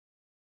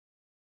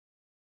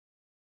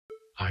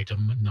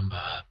Item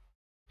number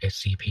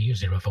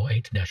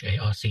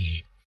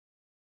SCP-048-ARC.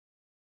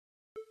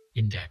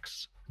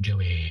 Index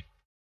Joey.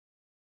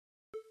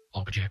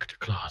 Object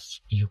Class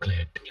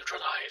Euclid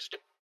Neutralized.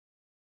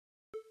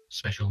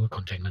 Special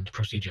Containment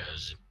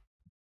Procedures.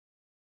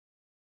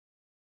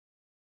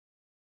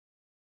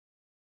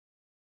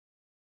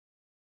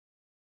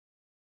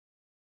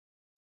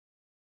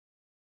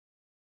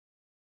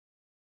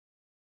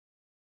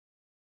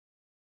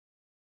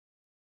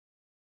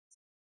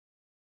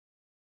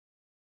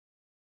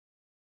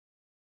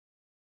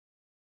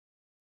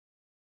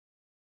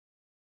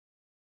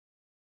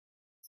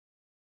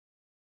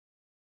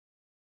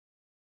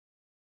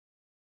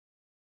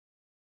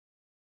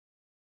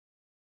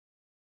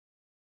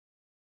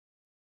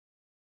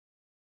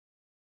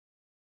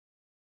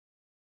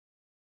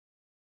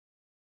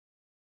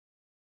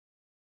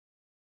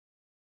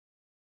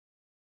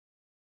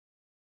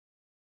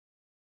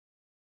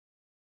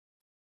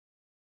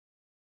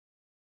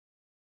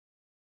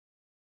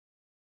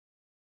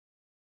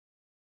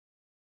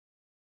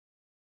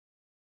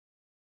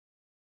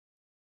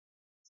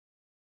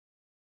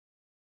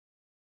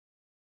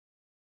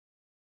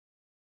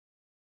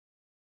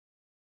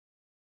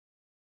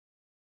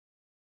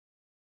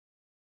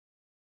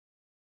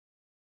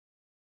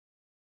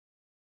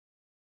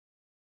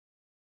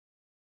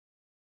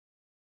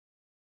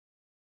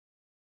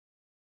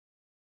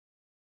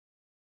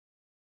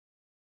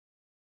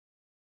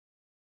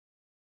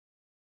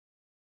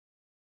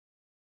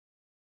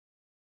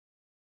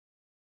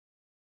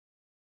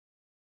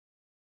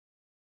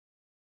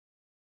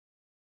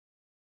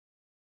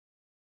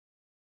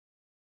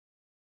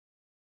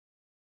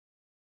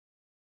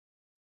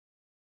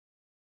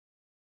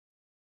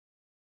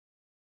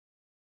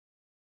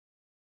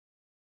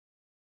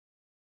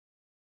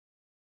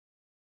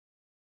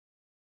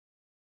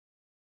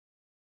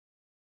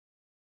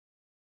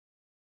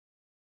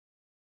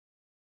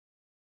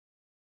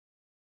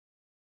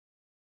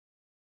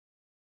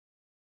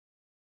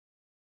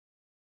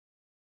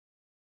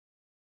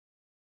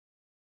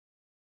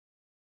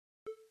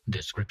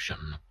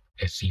 Description: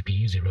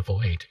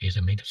 SCP-048 is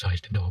a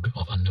mid-sized dog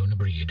of unknown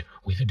breed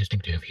with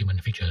distinctive human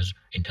features,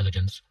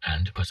 intelligence,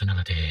 and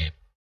personality.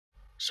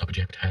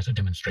 Subject has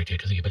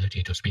demonstrated the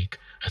ability to speak,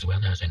 as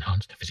well as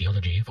enhanced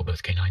physiology for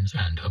both canines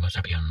and Homo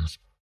sapiens.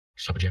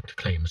 Subject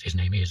claims his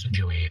name is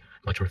Joey,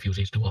 but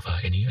refuses to offer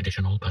any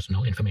additional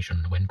personal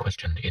information when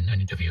questioned in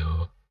an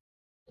interview.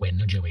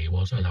 When Joey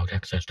was allowed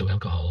access to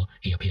alcohol,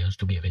 he appears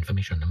to give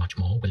information much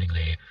more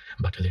willingly,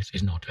 but this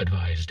is not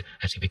advised,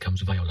 as he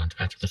becomes violent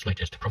at the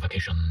slightest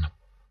provocation.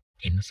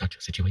 In such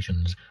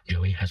situations,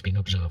 Joey has been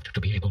observed to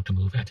be able to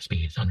move at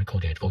speeds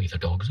unrecorded for either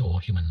dogs or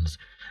humans,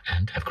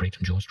 and have great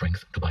jaw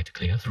strength to bite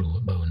clear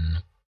through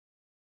bone.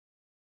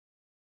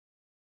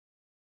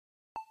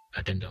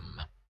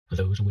 Addendum: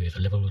 those with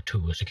Level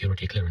 2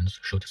 security clearance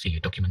should see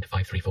Document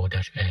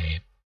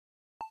 534-A.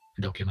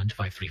 Document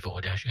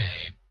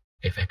 534-A.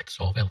 Effects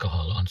of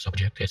alcohol on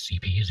subject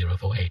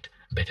SCP-048,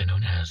 better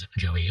known as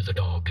Joey the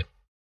dog.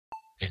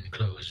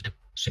 Enclosed: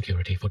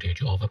 security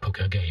footage of a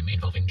poker game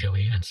involving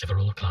Joey and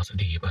several Class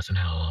D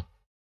personnel.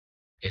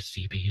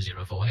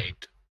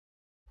 SCP-048.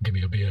 Give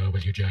me a beer, will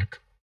you, Jack?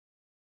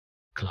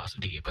 Class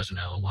D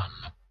Personnel 1.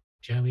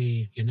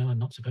 Joey, you know I'm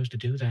not supposed to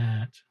do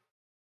that.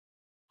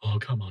 Oh,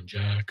 come on,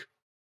 Jack.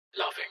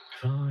 Laughing.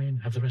 Fine,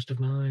 have the rest of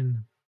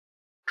mine.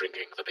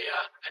 Drinking the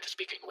beer and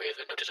speaking with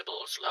a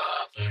noticeable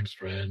slur. Thanks,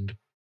 friend.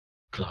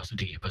 Class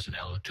D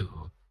Personnel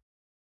 2.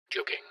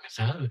 Joking.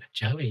 So,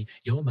 Joey,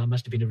 your mum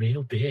must have been a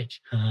real bitch,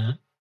 huh?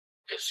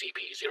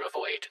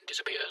 SCP-048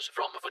 disappears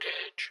from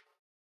footage.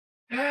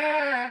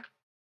 Ah!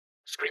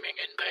 Screaming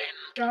in pain.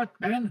 God,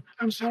 man,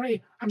 I'm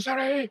sorry.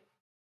 SCP-048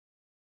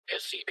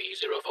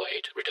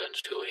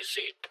 returns to his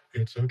seat.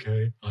 It's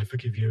okay, I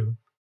forgive you.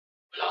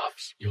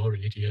 Laughs. You're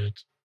an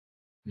idiot.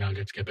 Now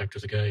let's get back to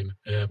the game,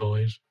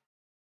 boys.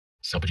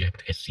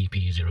 Subject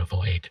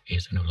SCP-048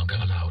 is no longer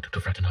allowed to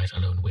fraternize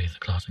alone with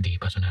Class D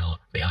personnel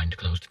behind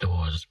closed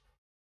doors.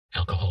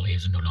 Alcohol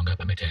is no longer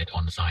permitted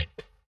on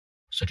site.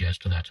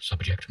 Suggest that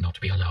subject not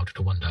be allowed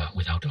to wander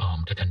without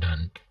armed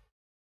attendant.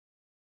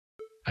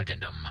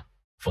 Addendum: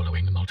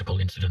 following multiple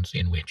incidents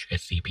in which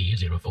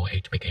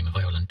SCP-048 became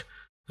violent,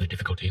 the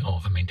difficulty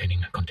of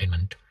maintaining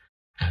containment,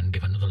 and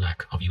given the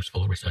lack of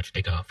useful research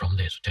data from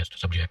this test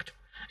subject,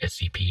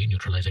 SCP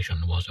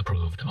neutralization was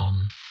approved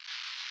on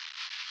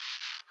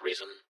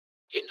reason: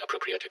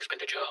 inappropriate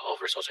expenditure of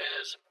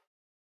resources.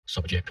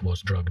 Subject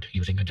was drugged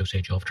using a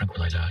dosage of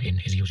tranquilizer in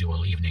his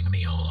usual evening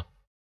meal.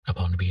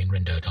 Upon being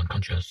rendered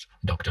unconscious,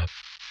 Dr.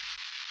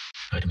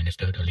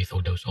 administered a lethal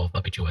dose of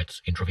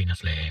barbiturates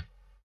intravenously.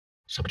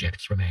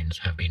 Subject's remains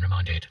have been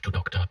remanded to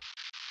Dr.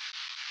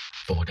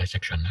 for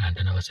dissection and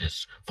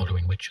analysis,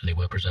 following which they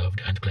were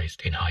preserved and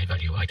placed in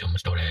high-value item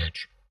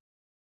storage.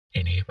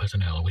 Any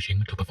personnel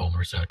wishing to perform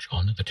research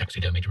on the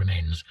taxidermied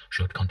remains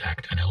should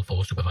contact an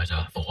L4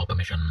 supervisor for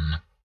permission.